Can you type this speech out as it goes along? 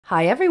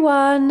Hi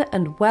everyone,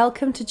 and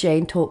welcome to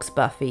Jane Talks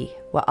Buffy,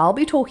 where I'll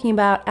be talking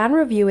about and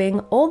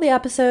reviewing all the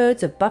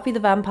episodes of Buffy the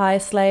Vampire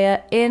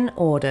Slayer in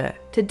order.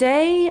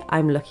 Today,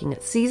 I'm looking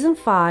at Season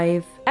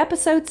 5,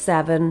 Episode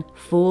 7,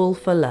 Fool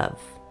for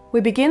Love. We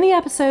begin the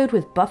episode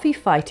with Buffy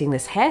fighting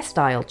this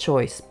hairstyle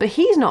choice, but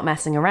he's not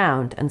messing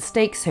around and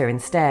stakes her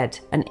instead,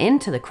 and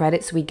into the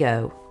credits we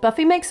go.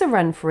 Buffy makes a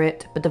run for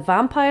it, but the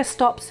vampire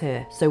stops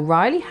her, so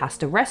Riley has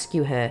to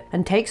rescue her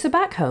and takes her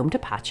back home to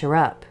patch her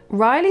up.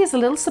 Riley is a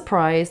little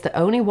surprised that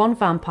only one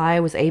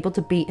vampire was able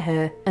to beat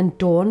her, and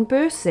Dawn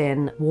bursts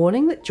in,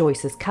 warning that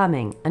Joyce is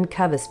coming, and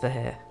covers for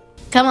her.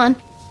 Come on,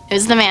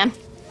 who's the man?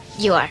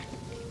 You are.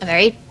 A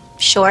very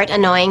short,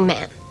 annoying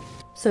man.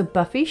 So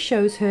Buffy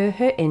shows her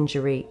her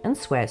injury and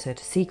swears her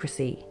to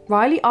secrecy.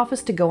 Riley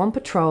offers to go on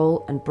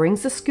patrol and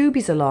brings the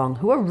Scoobies along,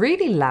 who are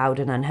really loud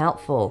and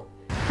unhelpful.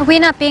 Are we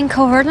not being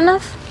covert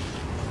enough?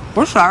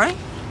 We're sorry.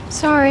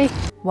 Sorry.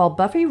 While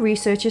Buffy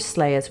researches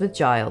Slayers with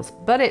Giles,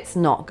 but it's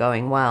not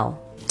going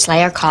well.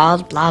 Slayer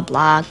called, blah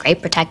blah,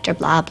 great protector,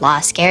 blah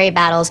blah, scary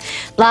battles,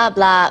 blah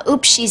blah,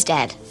 oops, she's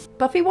dead.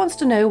 Buffy wants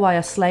to know why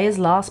a Slayer's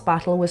last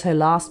battle was her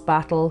last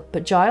battle,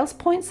 but Giles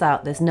points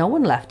out there's no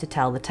one left to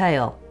tell the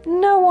tale.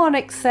 No one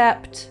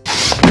except...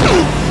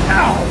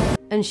 Ow!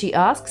 And she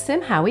asks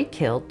him how he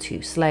killed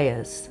 2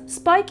 Slayers.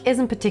 Spike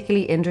isn't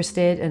particularly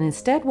interested and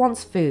instead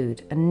wants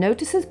food and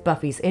notices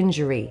Buffy's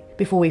injury,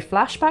 before we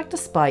flash back to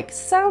Spike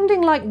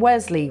sounding like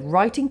Wesley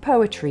writing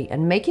poetry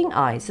and making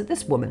eyes at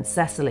this woman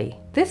Cecily.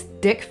 This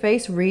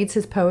dickface reads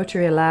his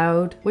poetry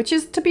aloud, which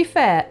is, to be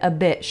fair, a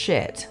bit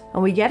shit.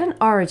 And we get an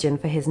origin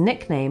for his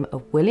nickname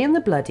of William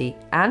the Bloody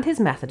and his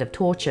method of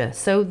torture,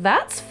 so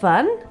that's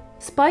fun.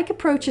 Spike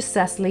approaches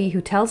Cecily,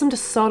 who tells him to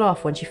sod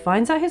off when she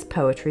finds out his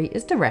poetry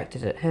is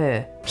directed at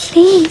her.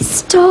 Please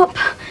stop.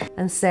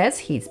 And says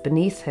he's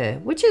beneath her,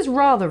 which is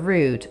rather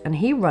rude, and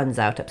he runs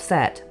out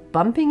upset,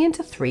 bumping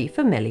into 3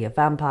 familiar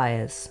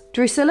vampires.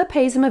 Drusilla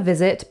pays him a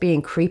visit,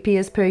 being creepy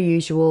as per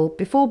usual,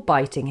 before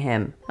biting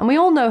him. And we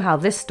all know how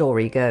this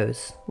story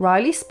goes.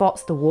 Riley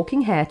spots the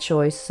walking hair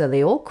choice, so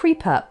they all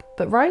creep up,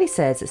 but Riley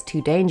says it's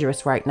too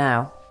dangerous right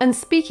now. And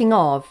speaking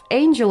of,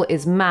 Angel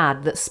is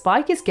mad that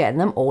Spike is getting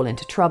them all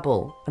into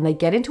trouble, and they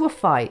get into a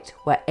fight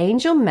where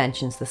Angel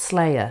mentions the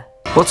Slayer.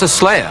 What's a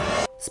Slayer?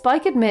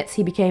 Spike admits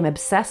he became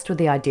obsessed with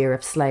the idea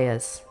of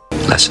Slayers.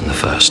 Lesson the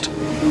first.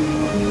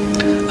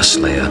 A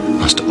Slayer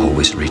must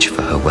always reach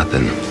for her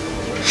weapon.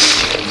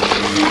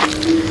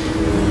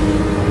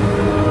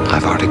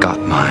 I've already got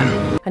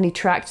mine. And he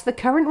tracked the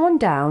current one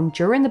down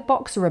during the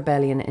Boxer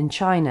Rebellion in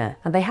China,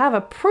 and they have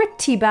a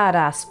pretty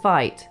badass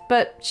fight,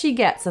 but she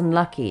gets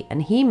unlucky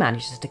and he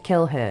manages to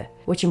kill her,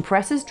 which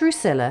impresses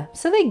Drusilla,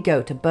 so they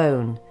go to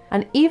bone.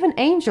 And even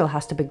Angel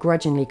has to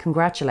begrudgingly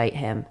congratulate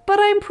him. But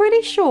I'm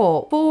pretty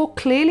sure 4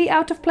 clearly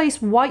out of place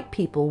white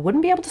people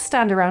wouldn't be able to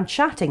stand around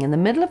chatting in the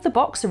middle of the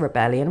Boxer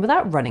Rebellion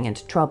without running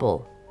into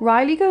trouble.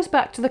 Riley goes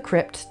back to the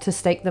crypt to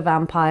stake the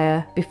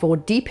vampire before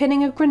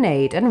deep-pinning a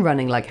grenade and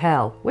running like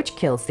hell, which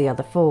kills the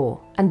other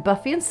 4. And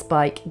Buffy and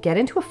Spike get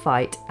into a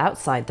fight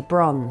outside the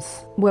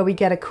Bronze, where we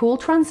get a cool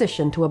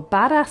transition to a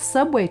badass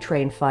subway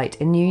train fight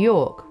in New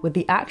York, with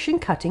the action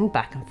cutting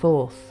back and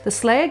forth. The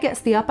Slayer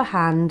gets the upper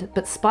hand,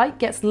 but Spike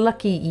gets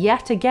lucky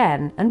yet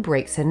again and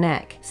breaks her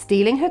neck,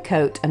 stealing her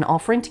coat and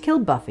offering to kill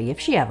Buffy if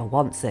she ever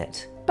wants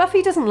it.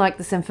 Buffy doesn't like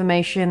this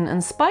information,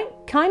 and Spike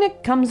kinda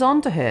comes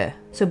on to her.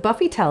 So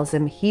Buffy tells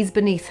him he's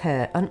beneath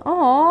her, and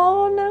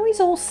aww, now he's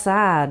all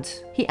sad.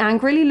 He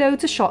angrily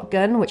loads a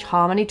shotgun, which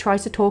Harmony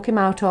tries to talk him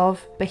out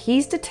of, but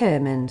he's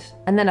determined.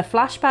 And then a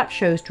flashback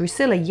shows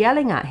Drusilla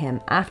yelling at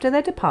him after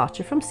their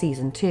departure from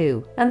Season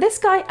 2. And this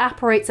guy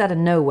apparates out of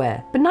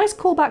nowhere, but nice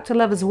callback to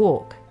Lover's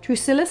Walk.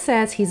 Drusilla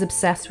says he's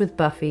obsessed with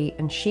Buffy,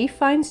 and she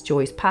finds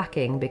Joyce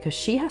packing because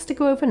she has to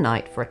go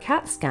overnight for a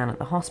CAT scan at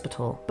the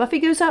hospital. Buffy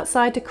goes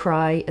outside to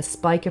cry as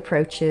Spike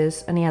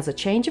approaches, and he has a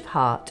change of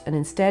heart and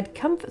instead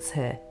comforts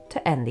her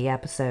to end the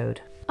episode.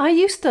 I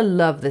used to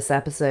love this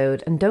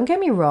episode, and don't get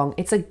me wrong,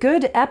 it's a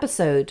good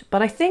episode,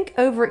 but I think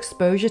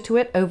overexposure to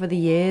it over the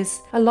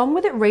years, along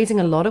with it raising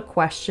a lot of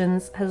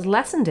questions, has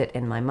lessened it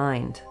in my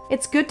mind.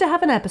 It's good to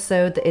have an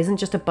episode that isn't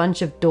just a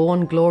bunch of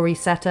Dawn glory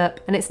setup,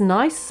 and it's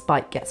nice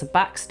Spike gets a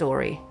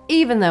backstory,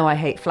 even though I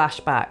hate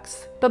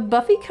flashbacks. But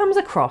Buffy comes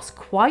across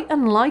quite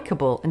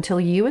unlikable until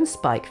you and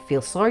Spike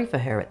feel sorry for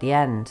her at the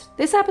end.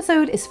 This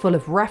episode is full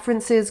of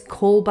references,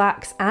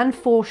 callbacks, and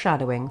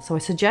foreshadowing, so I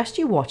suggest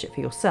you watch it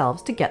for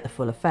yourselves to get the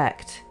full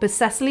effect. But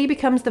Cecily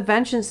becomes the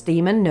vengeance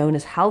demon known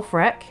as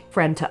Halfrek,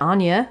 friend to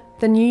Anya.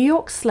 The New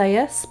York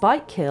Slayer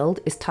Spike killed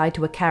is tied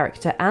to a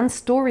character and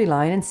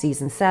storyline in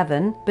Season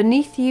 7.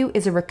 Beneath You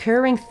is a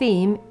recurring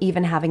theme,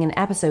 even having an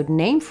episode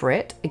named for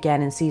it,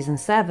 again in Season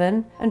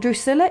 7. And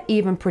Drusilla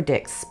even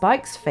predicts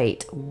Spike's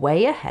fate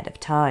way ahead of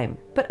time.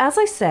 But as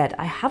I said,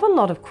 I have a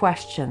lot of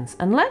questions,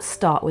 and let's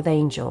start with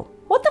Angel.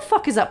 What the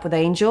fuck is up with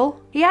Angel?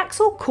 He acts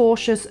all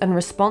cautious and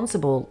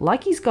responsible,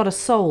 like he's got a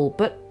soul,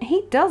 but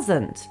he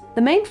doesn't.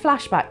 The main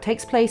flashback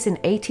takes place in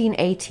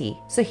 1880,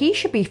 so he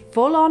should be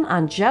full on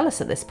and jealous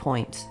at this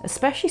point,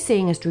 especially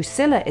seeing as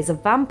Drusilla is a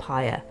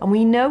vampire, and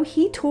we know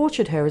he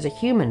tortured her as a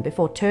human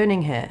before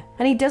turning her,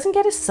 and he doesn't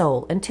get his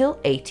soul until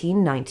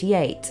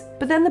 1898.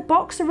 But then the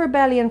Boxer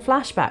Rebellion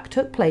flashback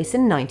took place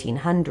in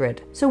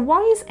 1900, so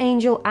why is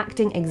Angel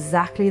acting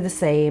exactly the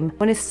same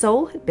when his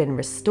soul had been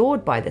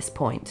restored by this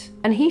point?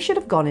 And he should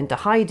have gone into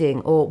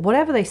hiding, or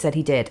whatever they said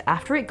he did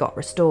after it got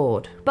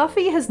restored.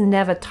 Buffy has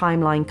never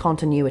timeline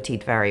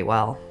continuity'd very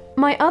well.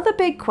 My other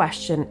big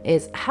question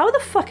is, how the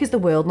fuck is the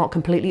world not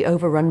completely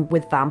overrun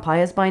with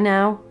vampires by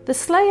now? The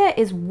Slayer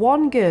is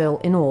one girl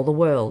in all the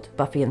world.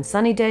 Buffy in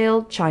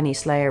Sunnydale, Chinese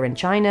Slayer in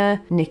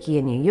China, Nikki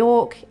in New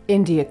York,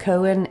 India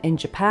Cohen in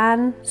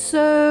Japan.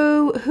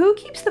 So who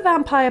keeps the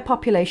vampire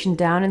population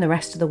down in the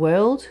rest of the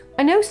world?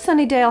 I know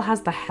Sunnydale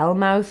has the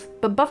Hellmouth,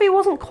 but Buffy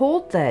wasn't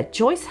called there.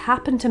 Joyce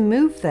happened to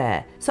move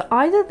there. So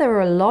either there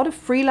are a lot of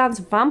freelance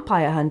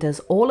vampire hunters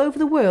all over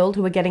the world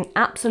who are getting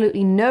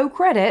absolutely no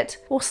credit,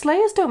 or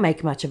Slayers don't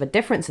make much of a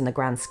difference in the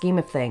grand scheme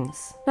of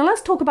things. Now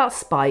let's talk about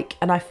Spike,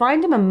 and I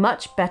find him a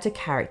much better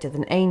character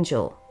than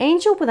Angel.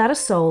 Angel without a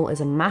soul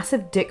is a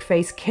massive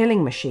dick-face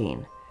killing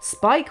machine.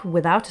 Spike,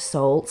 without a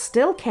soul,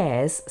 still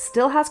cares,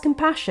 still has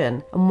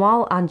compassion, and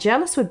while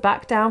Angelus would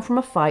back down from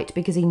a fight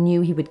because he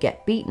knew he would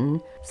get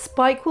beaten,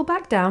 Spike will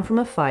back down from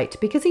a fight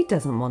because he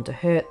doesn't want to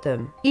hurt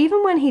them.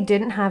 Even when he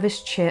didn't have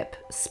his chip,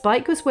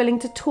 Spike was willing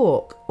to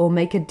talk or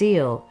make a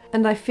deal,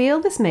 and I feel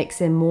this makes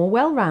him more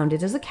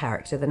well-rounded as a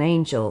character than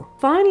Angel.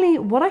 Finally,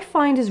 what I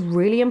find is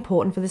really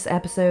important for this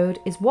episode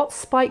is what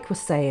Spike was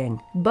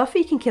saying.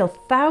 Buffy can kill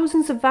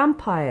thousands of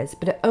vampires,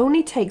 but it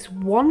only takes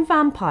one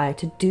vampire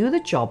to do the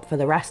job for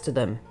the rest of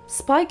them.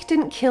 Spike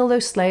didn't kill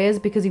those Slayers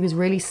because he was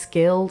really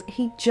skilled,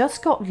 he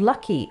just got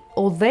lucky,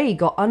 or they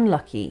got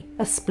unlucky.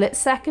 A split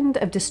second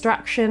of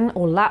distraction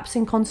or lapse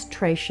in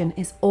concentration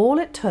is all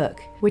it took,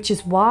 which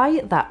is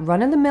why that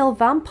run-of-the-mill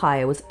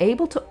vampire was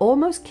able to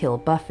almost kill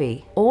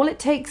Buffy. All it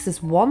takes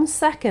is 1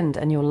 second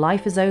and your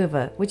life is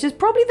over, which is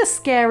probably the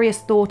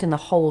scariest thought in the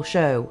whole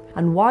show,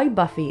 and why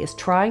Buffy is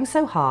trying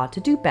so hard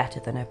to do better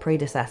than her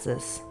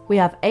predecessors. We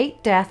have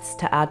 8 deaths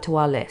to add to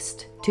our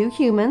list. 2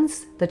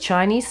 humans, the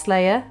Chinese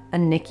Slayer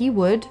and Nikki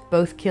Wood,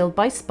 both killed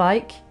by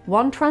Spike.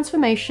 1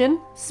 transformation,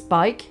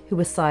 Spike, who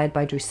was sired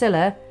by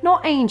Drusilla,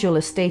 not Angel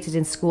as stated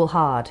in School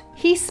Hard.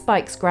 He's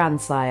Spike's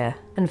grandsire.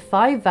 And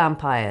 5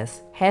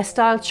 vampires,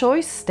 hairstyle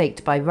choice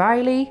staked by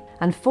Riley,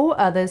 and 4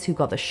 others who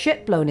got the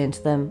shit blown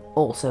into them,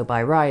 also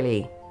by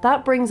Riley.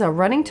 That brings our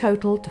running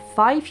total to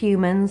 5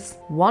 humans,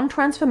 1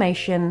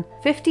 transformation,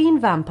 15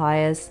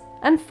 vampires,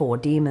 and 4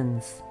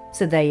 demons.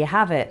 So there you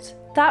have it.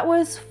 That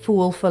was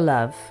Fool for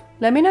Love.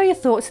 Let me know your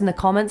thoughts in the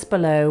comments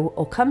below,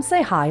 or come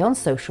say hi on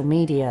social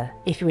media.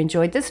 If you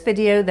enjoyed this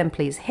video, then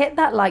please hit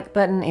that like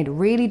button, it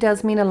really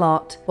does mean a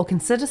lot, or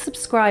consider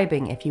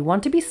subscribing if you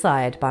want to be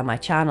sired by my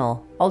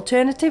channel.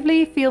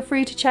 Alternatively, feel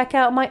free to check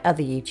out my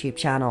other YouTube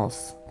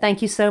channels.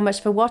 Thank you so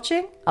much for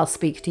watching, I'll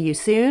speak to you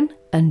soon,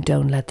 and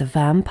don't let the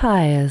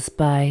vampires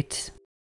bite.